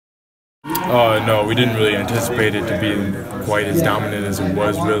No, we didn't really anticipate it to be quite as dominant as it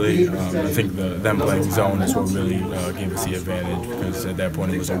was, really. I think them playing zone is what really gave us the advantage, because at that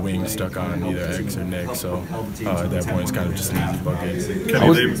point it was a wing stuck on either X or Nick, so at that point it's kind of just an easy bucket.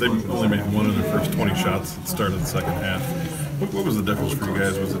 Kenny, they only made one of their first 20 shots at the start of the second half. What was the difference for you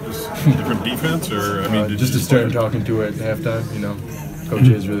guys? Was it just different defense, or, I mean, did just you a stern talking to it at halftime, you know.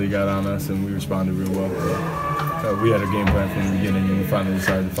 Coaches really got on us and we responded real well. We had a game plan from the beginning and we finally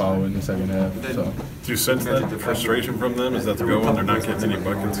decided to follow it in the second half. So. Do you sense that frustration from them? Is that the going? They're not getting any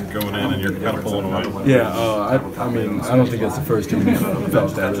buckets going in and you're kind of pulling away? Yeah, I mean, I don't think that's the first team we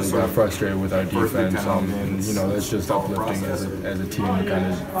felt that really got frustrated with our defense. And, you know, that's just uplifting as a team to kind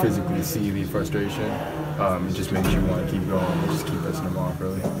of physically see the frustration. It just makes you want to keep going and just keep pissing them off,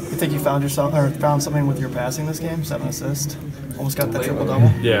 really. You think you found something with your passing this game? 7 assists? Almost got that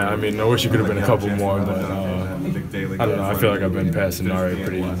triple-double? Yeah, I mean, I wish it could have been a couple more, but I don't know. I feel like I've been passing already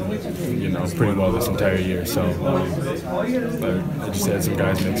pretty well this entire year. So I just had some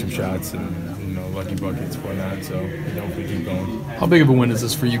guys make some shots and lucky buckets, whatnot. So hopefully keep going. How big of a win is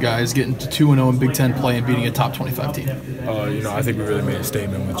this for you guys, getting to 2-0 in Big Ten play and beating a top 25 team? I think we really made a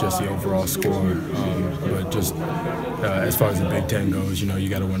statement with just the overall score. But just as far as the Big Ten goes, you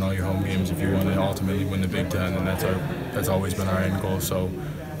got to win all your home games if you want to ultimately win the Big Ten, and that's always been our end goal. So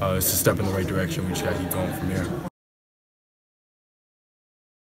it's a step in the right direction. We just got to keep going from here.